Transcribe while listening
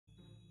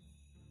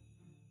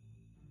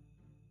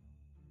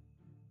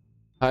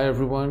Hi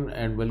everyone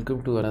and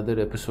welcome to another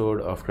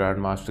episode of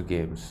Grandmaster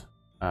Games,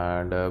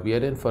 and we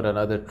are in for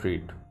another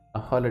treat, a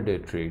holiday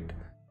treat,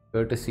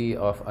 courtesy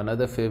of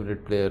another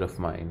favorite player of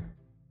mine,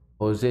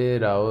 Jose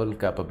Rau'l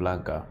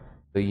Capablanca,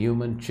 the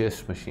human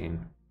chess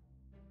machine.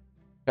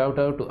 Shout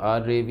out to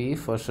Ravi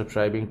for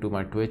subscribing to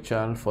my Twitch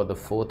channel for the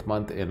fourth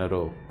month in a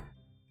row.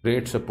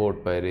 Great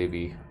support by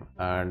Ravi,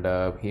 and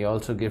he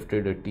also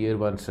gifted a tier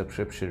 1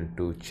 subscription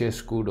to Chess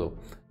Kudo,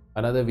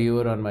 another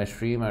viewer on my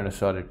stream and a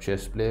solid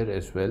chess player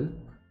as well.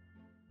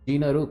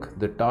 Gina Rook,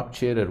 the top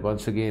cheerer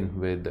once again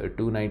with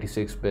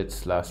 296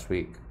 bits last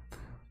week.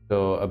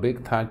 So a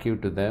big thank you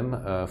to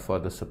them for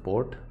the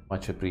support,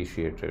 much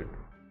appreciated.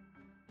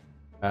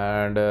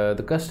 And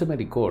the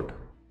customary quote: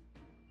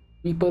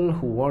 people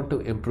who want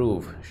to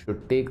improve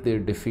should take their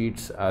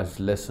defeats as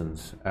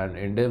lessons and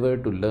endeavor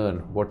to learn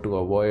what to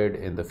avoid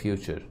in the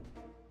future.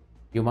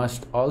 You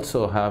must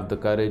also have the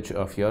courage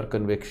of your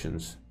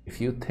convictions.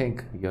 If you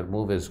think your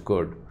move is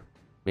good,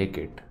 make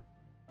it.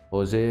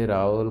 Jose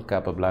Rau'l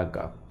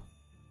Capablanca.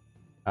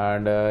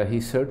 And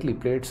he certainly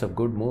played some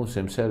good moves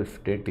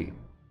himself, didn't he?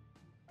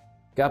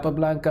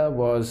 Capablanca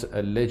was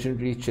a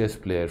legendary chess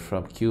player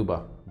from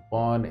Cuba,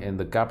 born in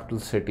the capital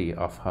city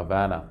of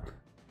Havana.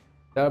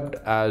 Dubbed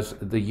as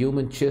the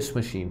human chess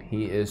machine,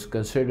 he is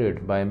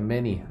considered by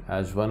many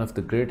as one of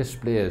the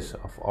greatest players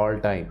of all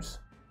times.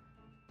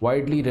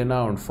 Widely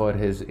renowned for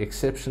his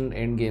exceptional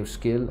endgame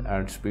skill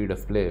and speed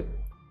of play.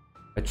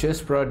 A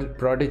chess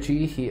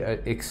prodigy, he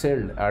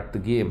excelled at the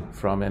game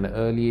from an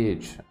early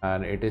age,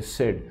 and it is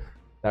said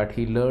that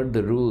he learned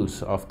the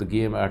rules of the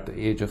game at the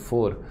age of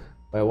 4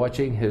 by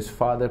watching his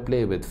father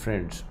play with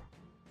friends,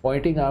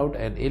 pointing out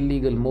an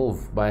illegal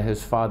move by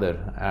his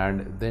father,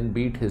 and then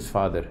beat his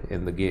father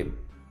in the game.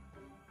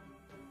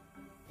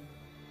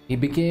 He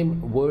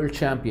became world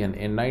champion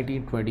in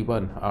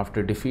 1921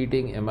 after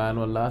defeating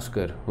Emanuel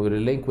Lasker, who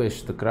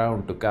relinquished the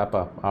crown to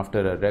Kappa after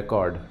a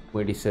record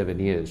 27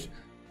 years,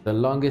 the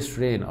longest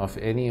reign of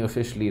any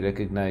officially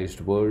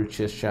recognized world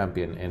chess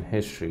champion in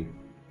history.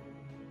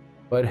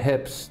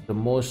 Perhaps the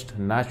most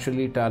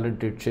naturally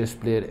talented chess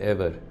player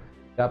ever,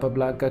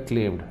 Capablanca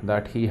claimed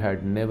that he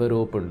had never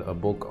opened a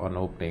book on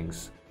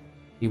openings.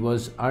 He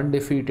was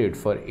undefeated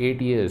for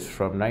 8 years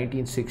from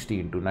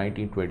 1916 to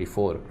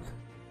 1924,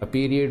 a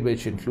period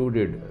which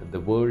included the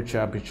World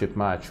Championship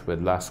match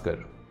with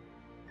Lasker.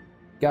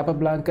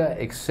 Capablanca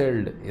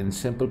excelled in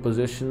simple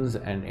positions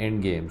and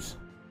endgames.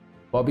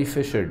 Bobby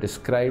Fischer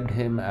described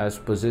him as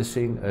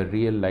possessing a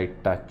real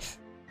light touch.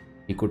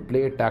 He could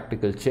play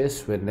tactical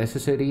chess when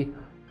necessary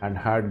and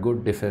had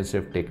good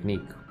defensive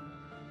technique.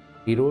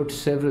 He wrote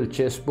several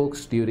chess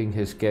books during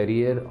his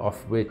career, of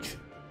which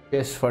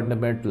Chess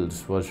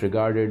Fundamentals was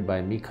regarded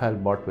by Mikhail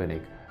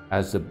Botvinnik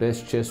as the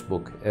best chess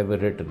book ever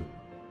written.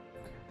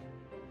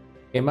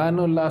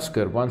 Emanuel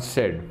Lasker once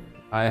said,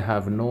 "I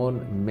have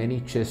known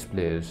many chess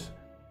players,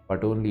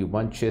 but only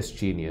one chess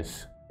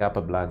genius,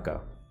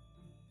 Capablanca."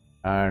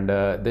 And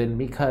then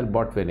Mikhail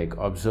Botvinnik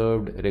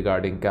observed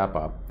regarding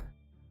Kappa,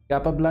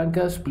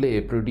 "Capablanca's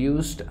play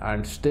produced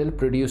and still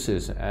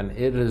produces an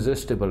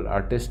irresistible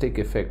artistic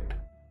effect.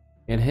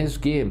 In his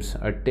games,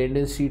 a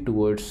tendency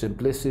towards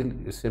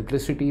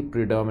simplicity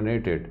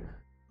predominated,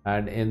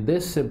 and in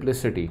this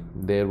simplicity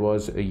there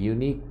was a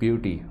unique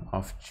beauty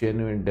of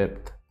genuine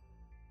depth."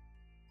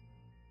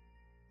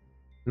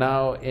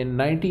 Now, in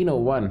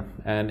 1901,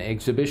 an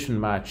exhibition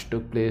match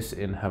took place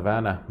in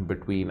Havana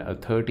between a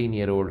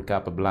 13-year-old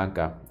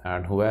Capablanca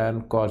and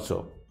Juan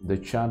Corzo, the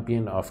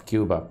champion of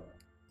Cuba.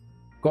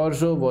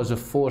 Corzo was a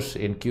force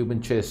in Cuban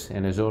chess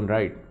in his own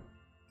right.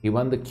 He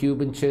won the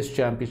Cuban chess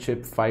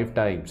championship 5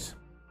 times,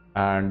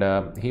 and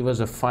he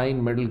was a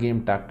fine middle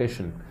game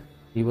tactician.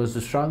 He was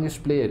the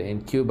strongest player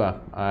in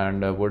Cuba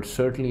and would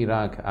certainly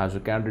rank as a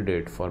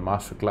candidate for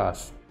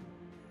masterclass.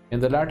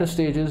 In the latter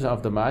stages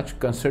of the match,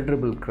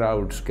 considerable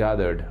crowds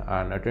gathered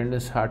and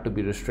attendance had to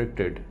be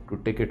restricted to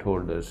ticket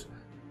holders,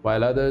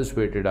 while others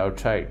waited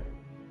outside.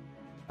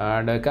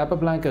 And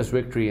Capablanca's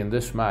victory in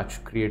this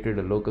match created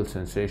a local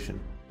sensation.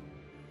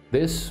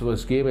 This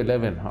was game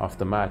 11 of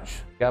the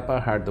match. Kappa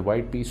had the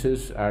white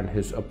pieces and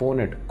his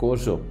opponent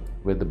Corzo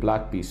with the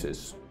black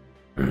pieces.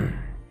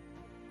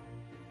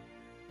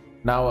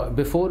 Now,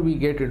 before we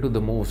get into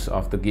the moves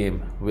of the game,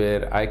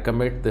 where I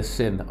commit the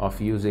sin of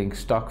using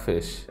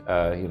stockfish,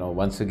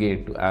 once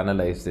again to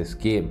analyze this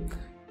game,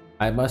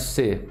 I must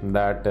say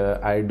that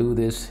I do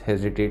this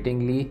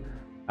hesitatingly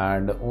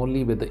and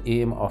only with the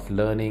aim of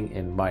learning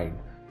in mind,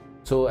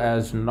 so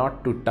as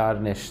not to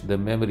tarnish the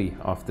memory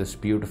of this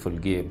beautiful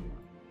game,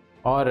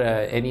 or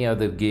any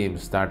other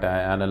games that I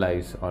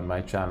analyze on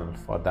my channel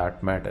for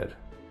that matter.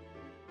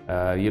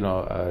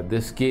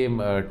 This game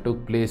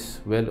took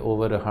place well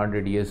over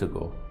 100 years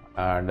ago,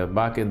 and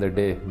back in the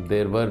day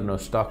there were no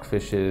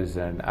stockfishes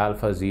and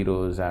alpha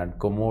zeros and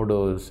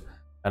komodos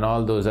and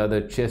all those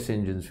other chess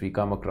engines we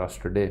come across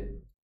today.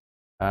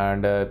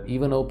 And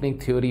even opening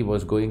theory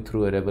was going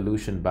through a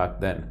revolution back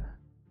then,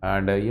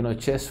 and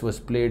chess was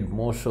played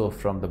more so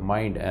from the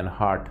mind and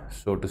heart,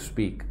 so to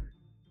speak,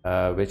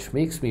 which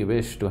makes me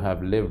wish to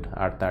have lived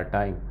at that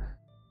time.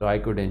 so I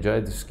could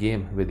enjoy this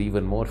game with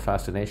even more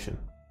fascination.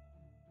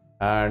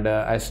 And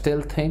I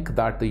still think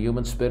that the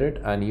human spirit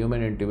and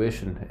human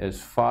intuition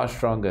is far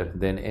stronger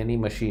than any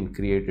machine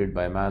created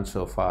by man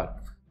so far,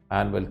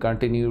 and will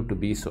continue to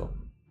be so.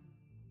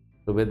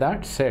 So with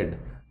that said,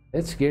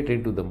 let's get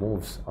into the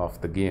moves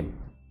of the game.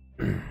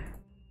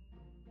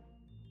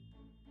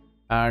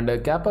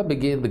 And Kappa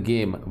began the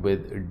game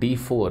with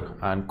d4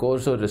 and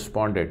Corzo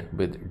responded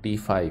with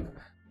d5.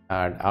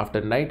 And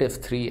after knight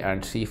f3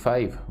 and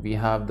c5, we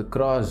have the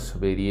Krause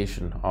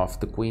variation of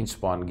the queen's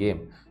pawn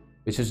game,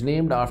 which is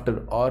named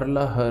after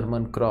Orla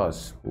Hermann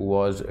Krause, who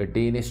was a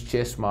Danish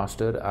chess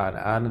master and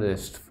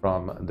analyst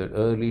from the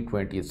early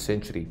 20th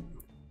century.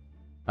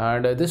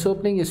 And this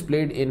opening is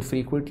played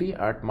infrequently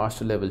at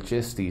master level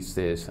chess these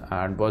days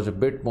and was a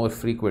bit more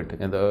frequent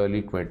in the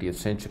early 20th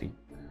century.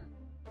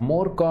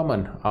 More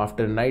common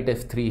after knight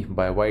f3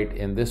 by white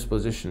in this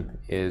position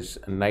is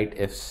knight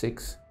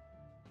f6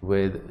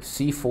 with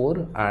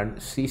c4 and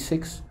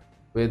c6,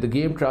 where the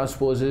game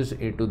transposes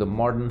into the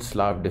modern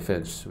Slav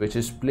defense, which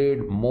is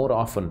played more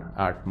often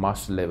at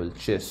master level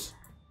chess.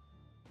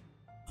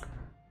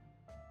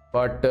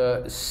 But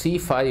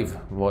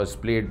c5 was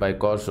played by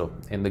Corzo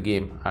in the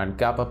game and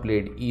Kappa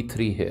played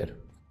e3 here.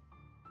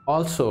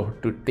 Also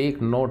to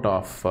take note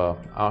of,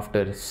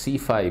 after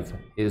c5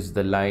 is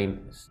the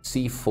line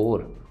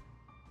c4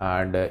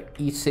 and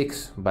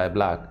e6 by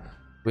black,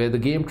 where the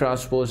game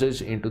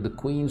transposes into the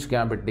Queen's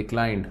Gambit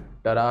declined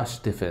Taras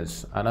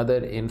defense, another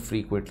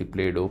infrequently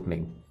played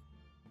opening.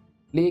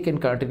 Play can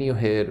continue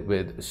here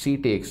with c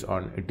takes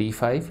on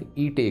d5,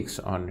 e takes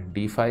on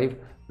d5,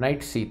 knight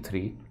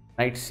c3,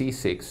 knight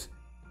c6,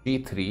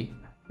 g3,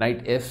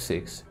 knight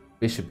f6,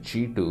 bishop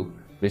g2,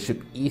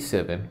 bishop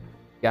e7,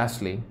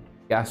 castling,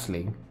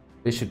 castling,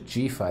 bishop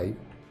g5,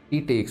 e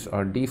takes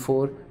on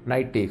d4,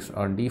 knight takes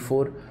on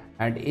d4,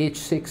 and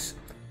h6,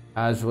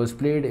 as was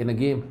played in a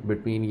game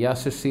between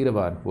Yasser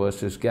Seirawan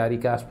versus Garry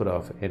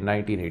Kasparov in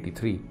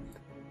 1983.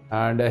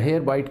 And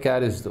here white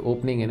carries the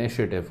opening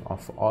initiative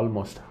of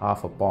almost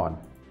half a pawn.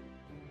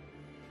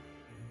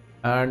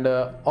 And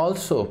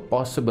also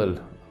possible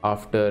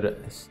after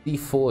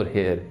c4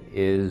 here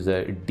is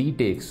d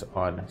takes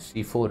on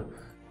c4,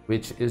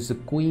 which is the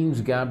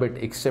Queen's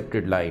Gambit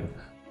accepted line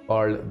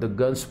called the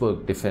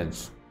Gunzburg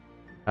defense.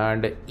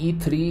 And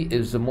e3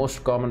 is the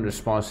most common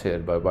response here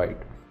by white.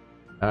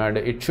 And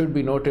it should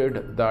be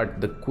noted that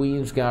the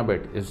Queen's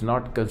Gambit is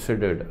not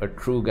considered a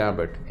true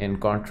gambit in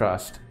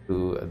contrast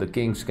to the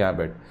King's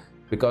Gambit,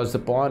 because the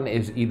pawn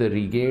is either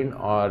regained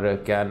or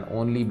can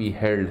only be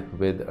held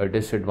with a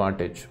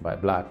disadvantage by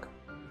black.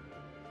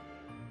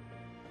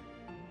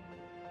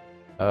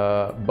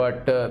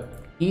 But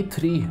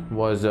e3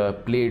 was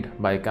played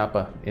by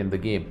Kappa in the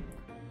game,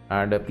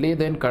 and play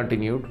then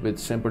continued with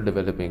simple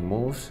developing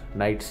moves: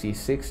 knight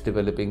c6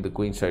 developing the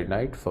queenside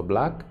knight for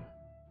black,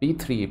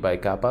 b3 by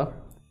Kappa,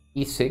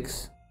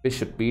 e6,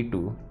 bishop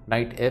b2,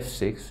 knight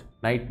f6,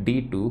 knight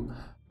d2,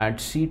 and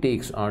c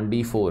takes on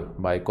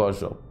d4 by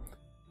Corzo.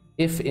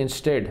 If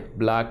instead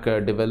black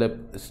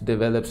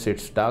develops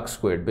its dark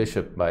squared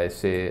bishop by,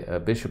 say,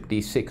 bishop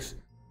d6,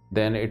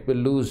 then it will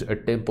lose a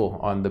tempo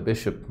on the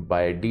bishop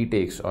by d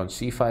takes on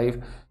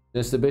c5,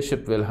 since the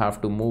bishop will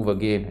have to move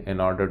again in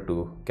order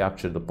to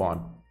capture the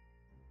pawn.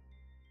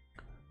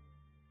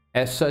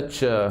 As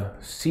such,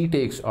 c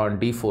takes on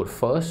d4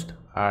 first,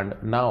 and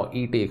now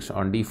e takes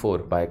on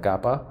d4 by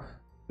Kappa,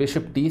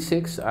 bishop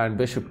d6 and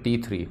bishop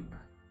d3.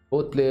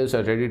 Both players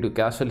are ready to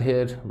castle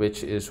here,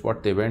 which is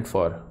what they went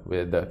for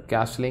with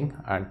castling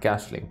and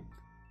castling.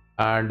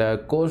 And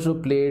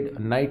Corzo played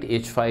knight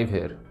h5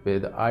 here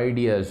with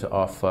ideas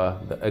of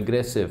the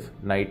aggressive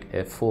knight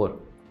f4.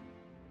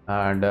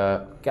 And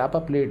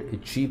Kappa played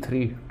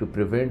g3 to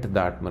prevent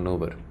that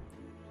maneuver.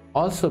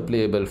 Also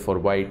playable for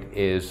white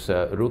is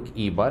rook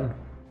e1,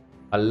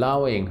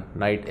 allowing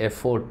knight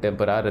f4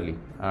 temporarily,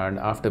 and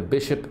after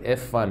bishop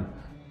f1,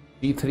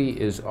 g3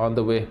 is on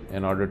the way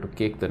in order to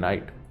kick the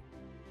knight.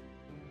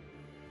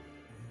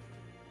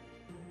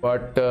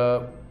 But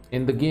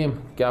in the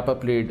game, Kappa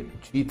played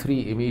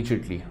g3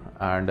 immediately,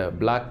 and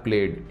black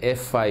played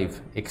f5,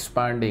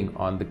 expanding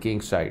on the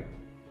king side.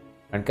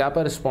 And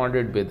Kappa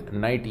responded with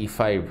knight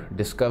e5,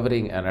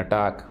 discovering an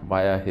attack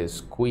via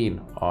his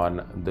queen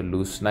on the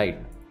loose knight.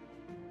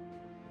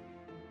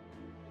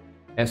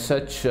 As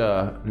such,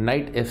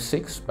 knight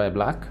f6 by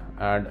black,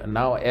 and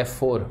now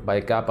f4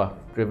 by Kappa,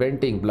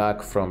 preventing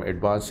black from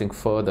advancing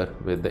further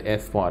with the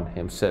f pawn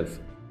himself.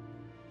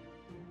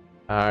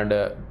 And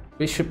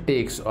bishop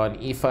takes on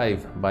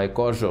e5 by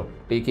Corzo,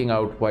 taking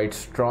out white's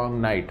strong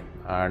knight,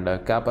 and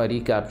Kappa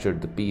recaptured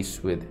the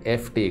piece with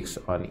f takes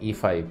on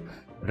e5,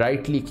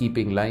 rightly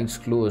keeping lines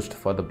closed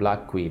for the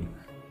black queen,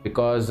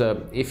 because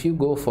if you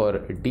go for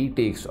d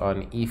takes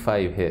on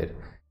e5 here,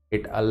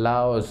 it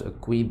allows a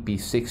queen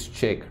p6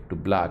 check to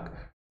black,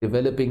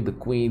 developing the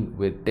queen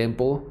with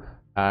tempo.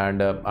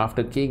 And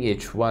after king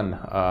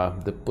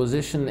h1, the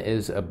position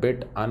is a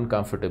bit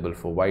uncomfortable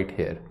for white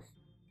here.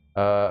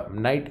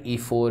 Knight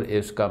e4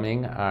 is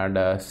coming,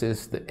 and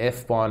since the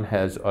f pawn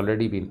has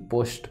already been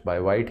pushed by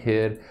white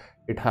here,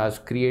 it has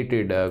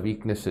created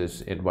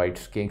weaknesses in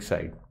white's king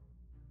side.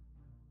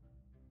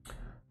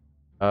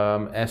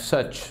 As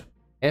such,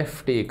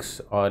 f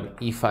takes on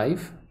e5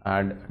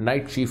 and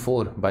knight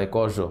g4 by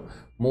Corzo,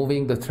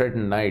 moving the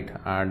threatened knight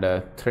and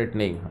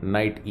threatening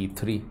knight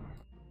e3.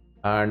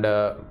 And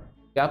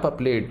Kappa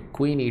played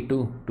queen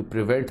e2 to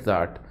prevent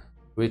that,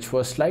 which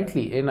was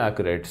slightly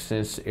inaccurate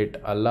since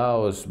it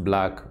allows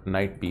black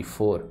knight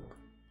b4.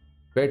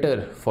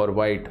 Better for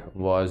white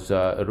was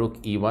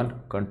rook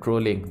e1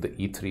 controlling the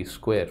e3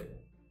 square.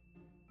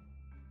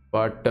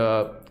 But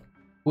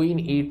queen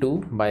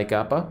e2 by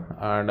Kappa,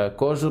 and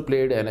Corzo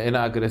played an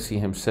inaccuracy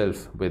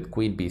himself with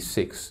queen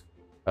b6,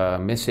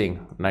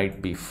 missing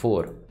knight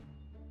b4.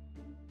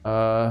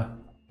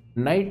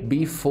 Knight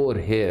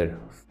b4 here,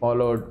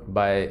 followed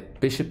by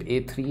bishop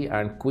a3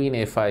 and queen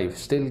a5,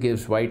 still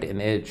gives white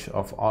an edge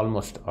of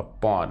almost a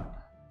pawn.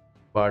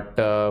 But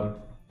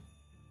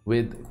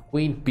with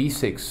queen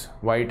b6,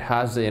 white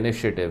has the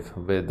initiative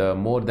with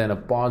more than a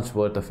pawn's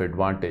worth of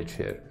advantage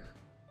here.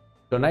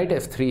 So knight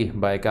f3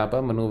 by Kappa,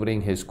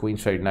 maneuvering his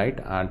queenside knight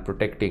and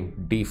protecting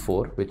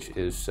d4, which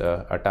is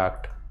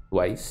attacked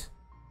twice.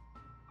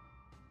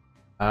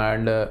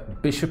 And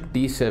bishop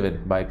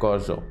d7 by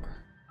Corzo,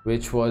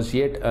 which was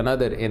yet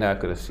another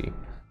inaccuracy.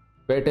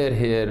 Better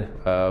here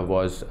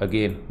was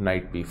again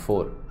knight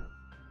b4.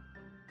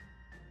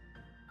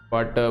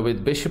 But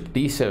with bishop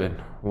d7,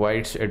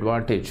 white's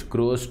advantage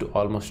grows to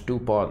almost 2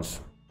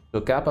 pawns. So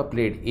Kappa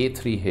played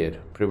a3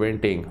 here,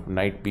 preventing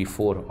knight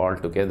b4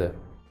 altogether.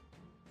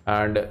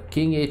 And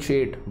king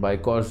h8 by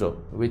Corzo,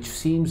 which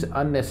seems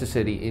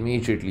unnecessary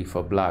immediately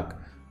for black.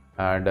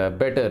 And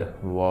better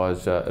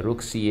was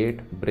rook c8,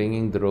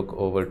 bringing the rook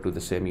over to the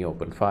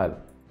semi-open file.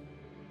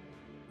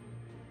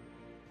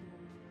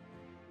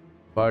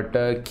 But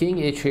king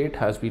h8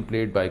 has been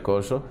played by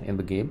Corzo in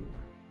the game,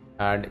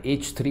 and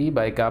h3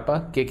 by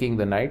Kappa, kicking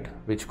the knight,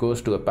 which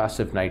goes to a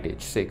passive knight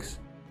h6.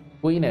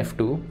 Queen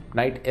f2,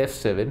 knight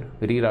f7,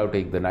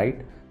 rerouting the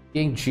knight,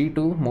 king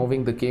g2,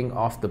 moving the king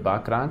off the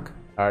back rank,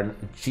 and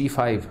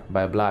g5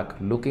 by black,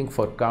 looking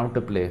for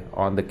counterplay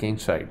on the king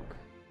side.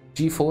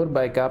 g4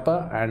 by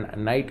Kappa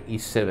and knight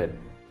e7.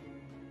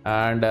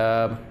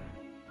 And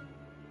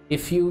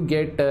if you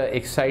get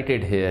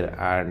excited here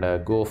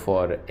and go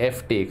for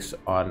f takes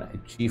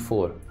on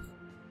g4,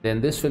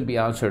 then this will be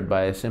answered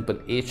by a simple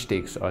h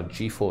takes on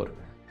g4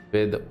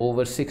 with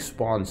over 6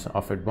 pawns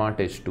of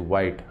advantage to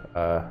white,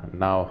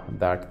 now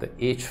that the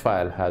h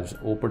file has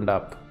opened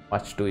up,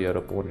 much to your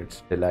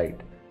opponent's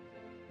delight.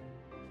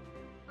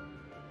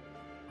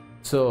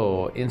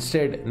 So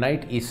instead,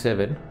 knight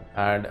e7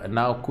 and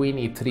now queen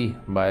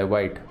e3 by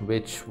white,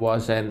 which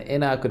was an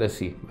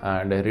inaccuracy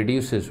and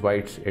reduces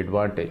white's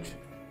advantage.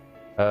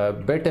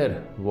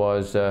 Better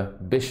was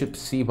bishop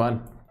c1,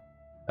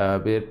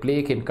 where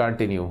play can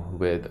continue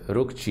with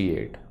rook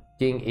g8,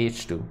 king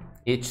h2,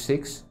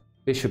 h6,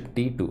 bishop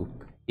d2,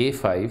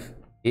 a5,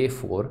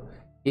 a4,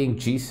 king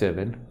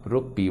g7,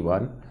 rook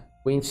b1,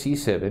 queen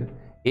c7,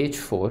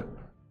 h4,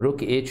 rook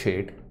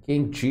h8,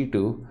 king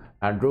g2,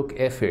 and rook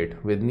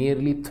f8, with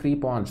nearly 3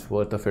 pawns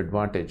worth of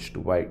advantage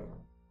to white.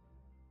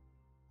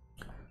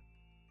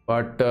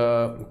 But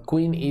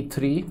queen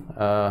e3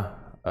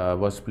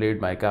 was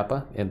played by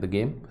Kappa in the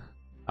game,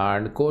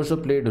 and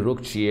Corzo played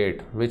rook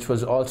g8, which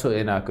was also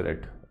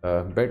inaccurate.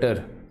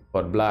 Better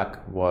for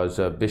black was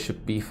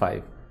bishop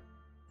b5,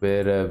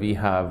 where we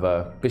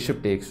have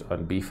bishop takes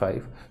on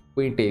b5,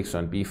 queen takes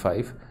on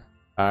b5,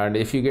 and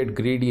if you get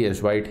greedy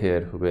as white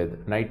here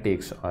with knight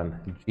takes on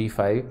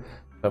g5,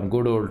 some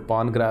good old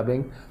pawn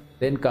grabbing,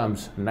 then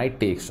comes knight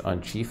takes on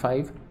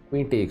g5,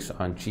 queen takes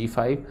on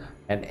g5,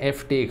 and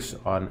f takes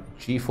on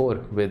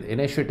g4 with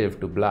initiative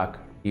to black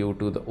due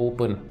to the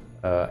open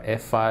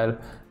f file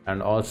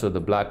and also the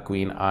black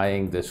queen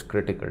eyeing this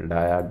critical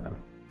diagonal.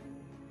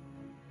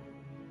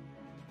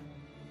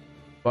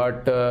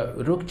 But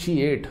rook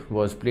g8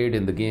 was played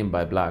in the game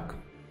by black.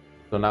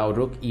 So now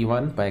rook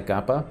e1 by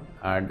Kappa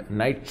and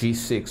knight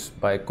g6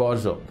 by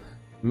Corzo,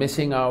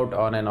 missing out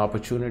on an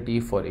opportunity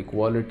for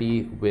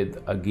equality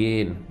with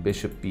again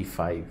bishop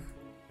b5.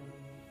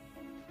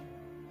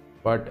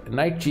 But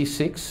knight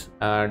g6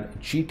 and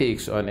g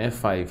takes on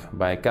f5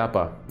 by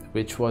Kappa,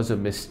 which was a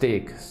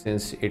mistake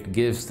since it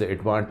gives the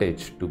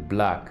advantage to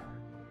black.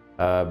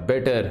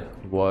 Better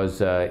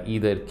was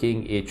either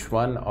king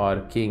h1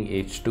 or king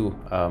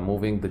h2,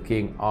 moving the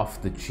king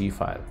off the g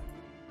file.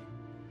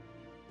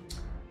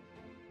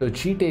 So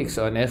g takes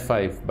on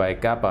f5 by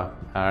Kappa,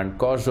 and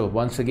Corzo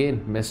once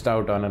again missed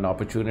out on an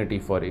opportunity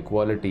for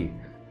equality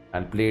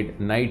and played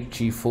knight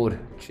g4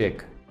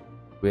 check,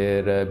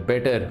 where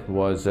better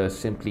was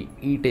simply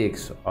e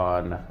takes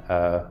on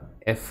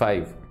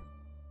f5,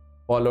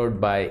 followed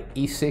by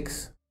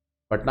e6,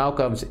 but now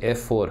comes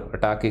f4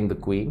 attacking the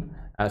queen.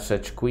 As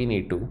such, queen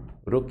e2,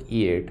 rook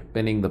e8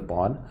 pinning the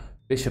pawn,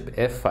 bishop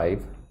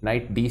f5,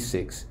 knight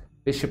d6,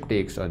 bishop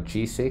takes on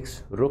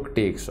g6, rook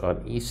takes on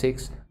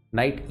e6,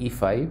 knight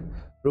e5,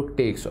 rook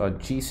takes on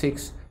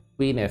g6,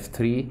 queen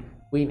f3,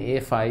 queen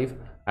a5,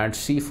 and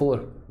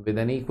c4 with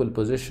an equal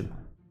position.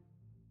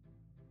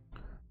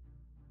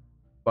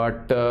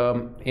 But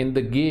in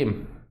the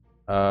game,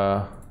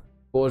 uh,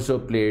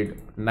 Corzo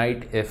played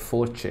knight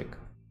f4 check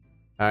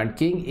and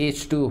king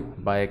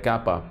h2 by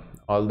Kappa,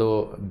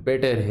 although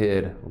better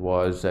here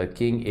was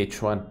king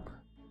h1.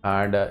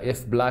 And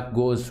if black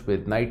goes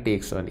with knight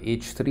takes on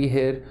h3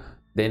 here,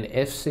 then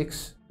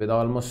f6 with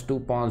almost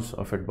 2 pawns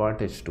of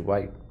advantage to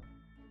white.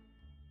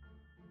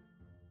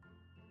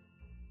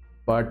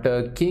 But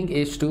king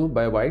h2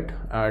 by white,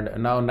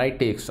 and now knight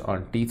takes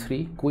on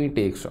d3, queen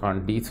takes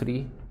on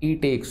d3, e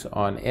takes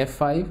on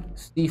f5,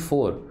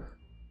 c4,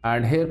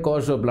 and here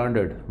Corzo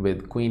blundered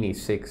with queen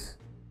e6.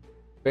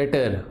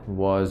 Better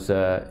was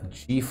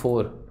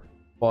g4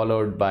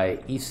 followed by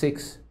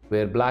e6,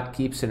 where black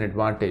keeps an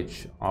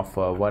advantage of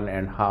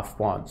 1.5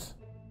 pawns.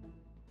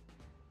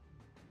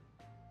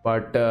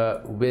 But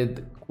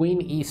with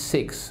queen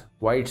e6,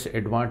 white's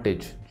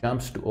advantage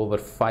jumps to over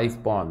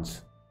 5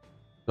 pawns.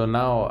 So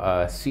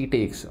now c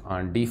takes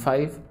on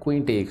d5,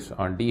 queen takes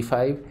on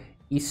d5,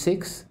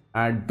 e6,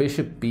 and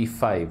bishop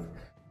b5,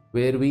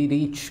 where we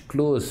reach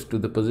close to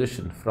the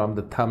position from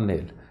the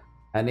thumbnail.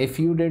 And if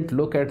you didn't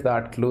look at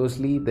that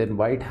closely, then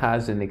white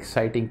has an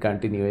exciting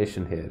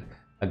continuation here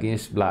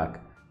against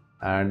black.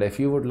 And if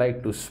you would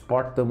like to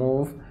spot the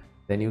move,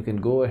 then you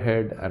can go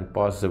ahead and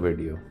pause the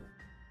video.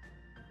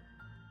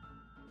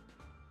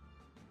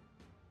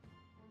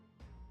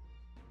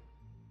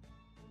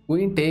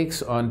 Queen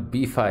takes on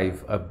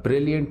b5, a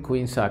brilliant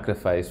queen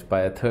sacrifice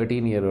by a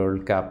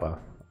 13-year-old Kappa,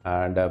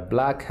 and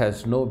black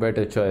has no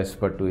better choice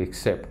but to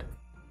accept.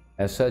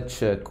 As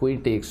such,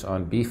 queen takes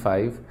on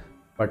b5,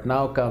 but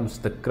now comes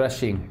the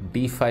crushing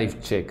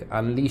d5 check,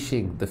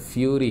 unleashing the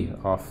fury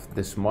of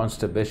this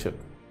monster bishop.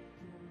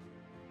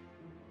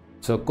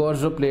 So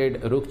Corzo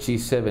played rook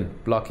g7,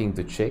 blocking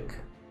the check,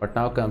 but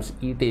now comes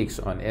e takes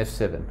on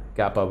f7,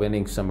 Kappa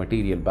winning some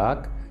material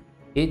back.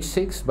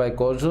 h6 by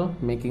Corzo,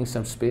 making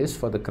some space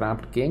for the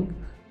cramped king,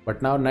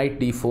 but now knight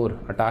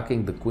d4,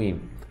 attacking the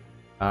queen.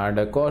 And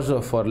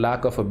Corzo, for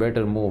lack of a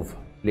better move,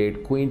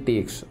 played queen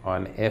takes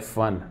on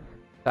f1,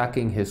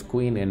 attacking his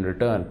queen in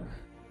return,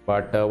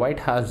 but white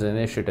has the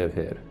initiative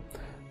here.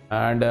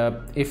 And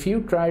if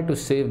you try to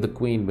save the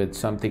queen with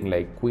something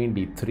like queen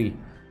d3,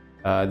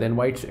 then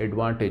white's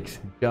advantage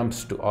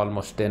jumps to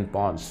almost 10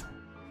 pawns.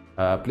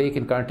 Play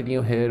can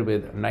continue here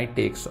with knight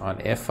takes on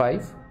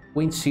f5,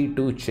 queen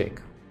c2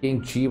 check, king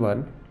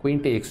g1,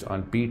 queen takes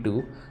on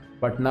b2,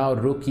 but now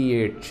rook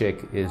e8 check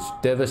is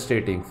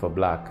devastating for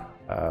black.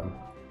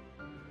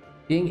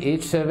 King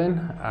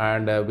h7,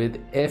 and with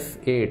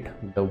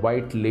f8, the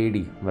white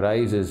lady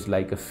rises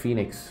like a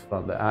phoenix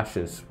from the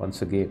ashes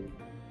once again.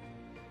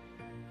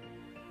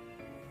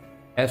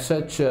 As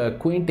such,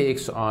 queen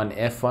takes on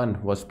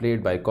f1 was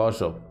played by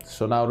Corzo.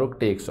 So now rook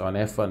takes on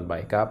f1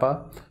 by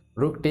Kappa,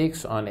 rook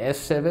takes on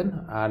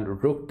f7,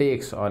 and rook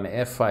takes on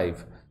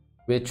f5,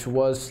 which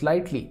was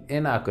slightly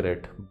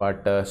inaccurate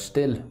but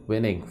still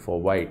winning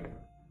for white.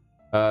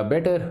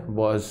 Better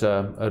was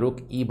a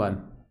rook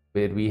e1,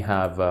 where we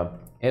have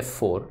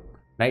f4,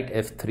 knight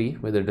f3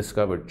 with a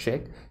discovered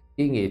check,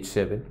 king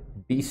h7,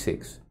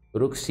 d6,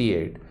 rook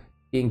c8,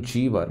 king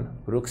g1,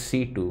 rook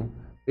c2,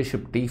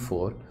 bishop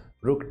d4,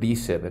 rook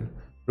d7,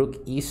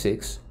 rook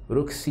e6,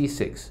 rook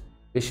c6,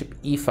 bishop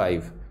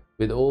e5,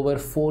 with over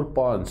 4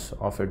 pawns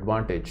of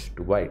advantage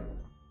to white.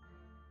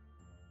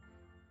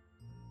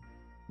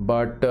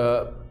 But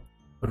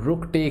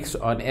rook takes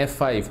on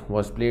f5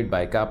 was played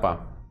by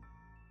Kappa.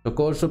 So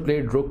Corzo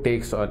played rook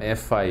takes on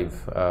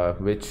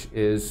f5, which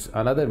is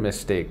another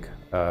mistake.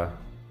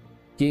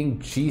 King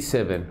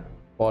g7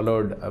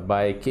 followed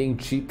by king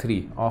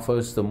g3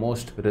 offers the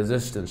most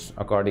resistance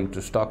according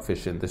to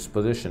Stockfish in this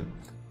position,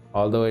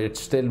 although it's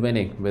still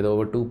winning with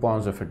over 2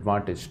 pawns of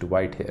advantage to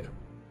white here.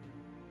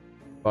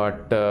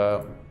 But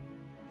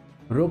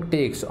rook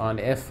takes on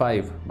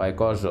f5 by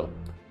Corzo.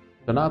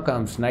 So now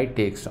comes knight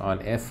takes on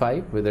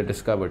f5 with a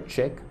discovered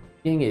check,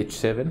 king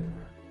h7,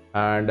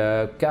 and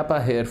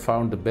Kappa here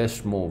found the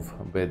best move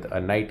with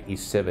a knight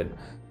e7,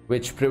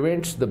 which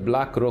prevents the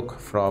black rook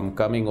from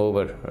coming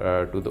over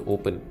to the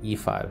open e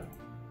file.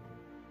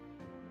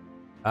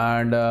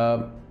 And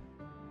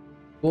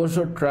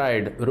Corzo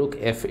tried rook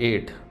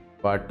f8,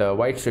 but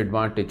white's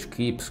advantage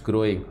keeps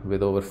growing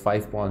with over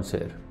 5 pawns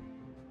here.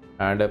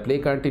 And play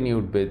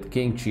continued with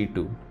king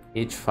g2,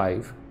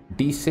 h5,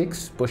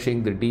 d6,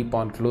 pushing the d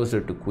pawn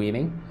closer to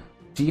queening,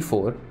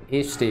 g4,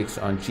 h takes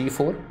on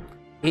g4,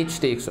 h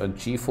takes on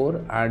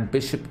g4, and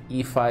bishop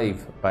e5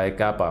 by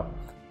Kappa,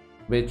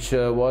 which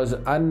was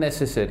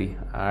unnecessary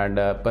and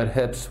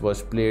perhaps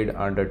was played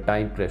under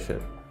time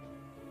pressure.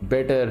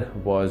 Better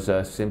was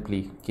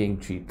simply king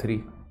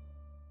g3.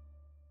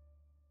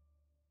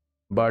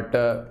 But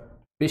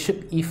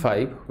bishop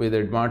e5 with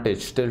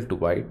advantage still to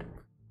white,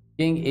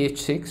 king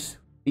h6,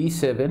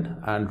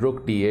 d7, and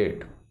rook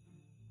d8.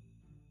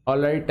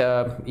 Alright,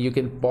 you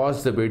can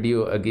pause the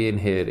video again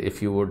here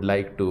if you would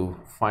like to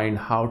find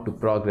how to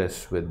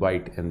progress with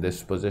white in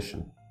this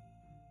position.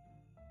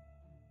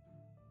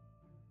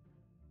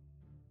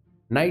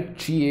 Knight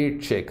g8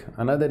 check,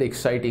 another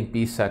exciting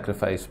piece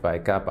sacrificed by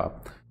Kappa,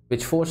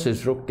 which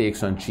forces rook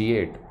takes on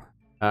g8.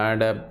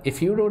 And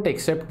if you don't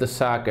accept the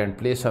sack and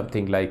play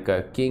something like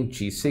king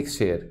g6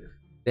 here,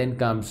 then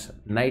comes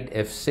knight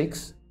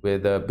f6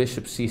 with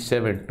bishop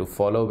c7 to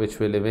follow, which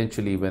will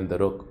eventually win the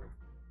rook.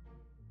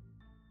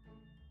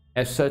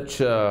 As such,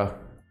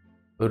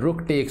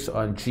 rook takes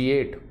on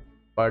g8,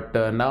 but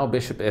now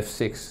bishop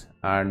f6,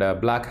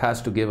 and black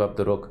has to give up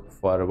the rook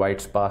for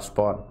white's passed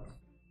pawn.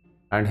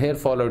 And here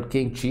followed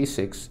king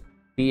g6,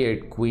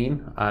 d8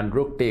 queen, and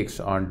rook takes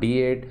on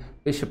d8,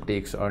 bishop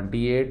takes on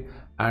d8,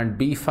 and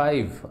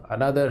b5,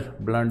 another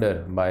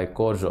blunder by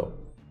Corzo.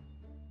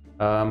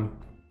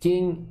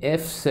 King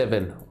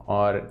f7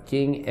 or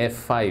king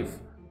f5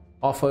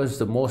 offers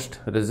the most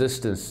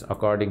resistance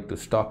according to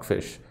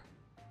Stockfish,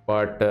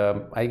 but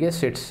I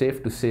guess it's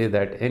safe to say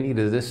that any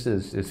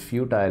resistance is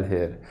futile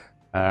here,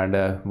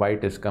 and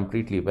white is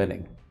completely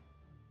winning.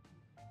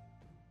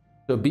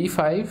 So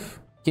b5,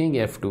 king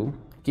f2,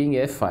 king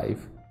f5,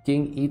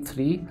 king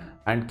e3,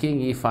 and king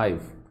e5.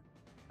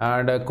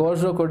 And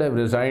Corzo could have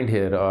resigned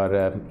here,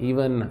 or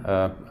even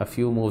a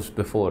few moves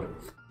before.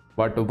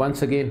 But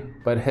once again,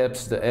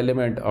 perhaps the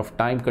element of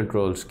time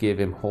controls gave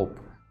him hope.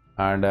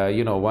 And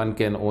one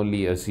can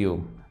only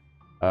assume.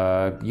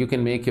 You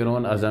can make your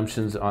own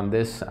assumptions on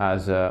this,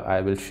 as I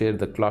will share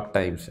the clock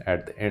times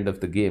at the end of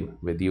the game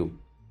with you.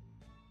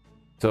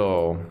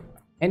 So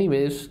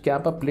anyways,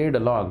 Kappa played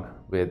along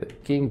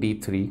with king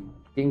d3,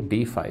 king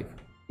d5,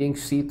 king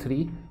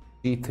c3,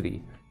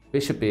 g3,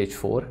 bishop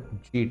h4,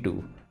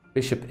 g2,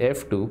 bishop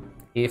f2,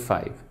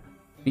 a5,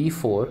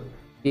 b4,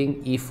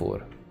 king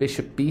e4,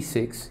 bishop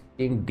b6,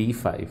 king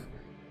d5,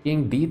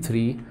 king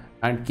d3,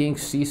 and king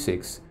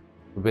c6,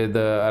 with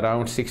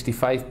around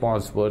 65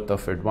 pawns worth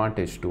of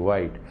advantage to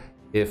white,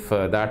 if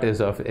that is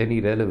of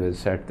any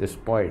relevance at this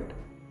point.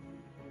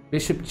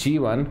 Bishop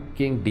g1,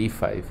 king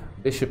d5,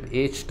 bishop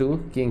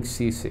h2, king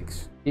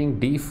c6, king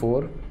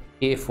d4,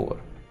 a4,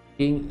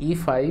 king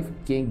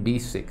e5, king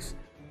b6,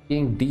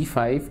 king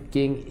d5,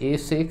 king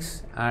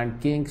a6, and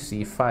king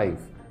c5.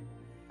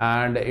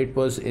 And it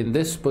was in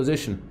this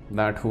position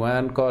that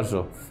Juan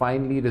Corzo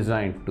finally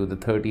resigned to the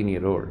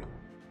 13-year-old.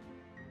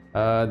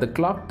 The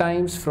clock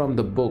times from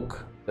the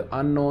book The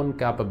Unknown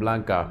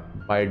Capablanca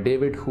by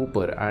David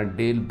Hooper and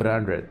Dale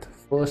Brandreth,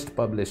 first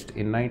published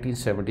in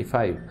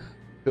 1975,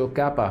 show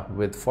Kappa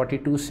with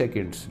 42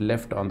 seconds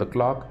left on the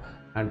clock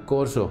and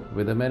Corzo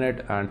with a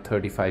minute and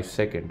 35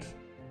 seconds.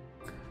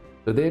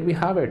 So there we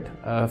have it,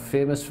 a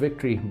famous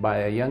victory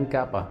by a young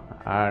Kappa,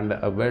 and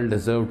a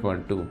well-deserved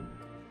one too.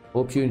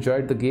 Hope you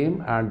enjoyed the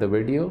game and the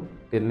video.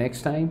 Till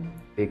next time,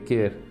 take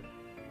care.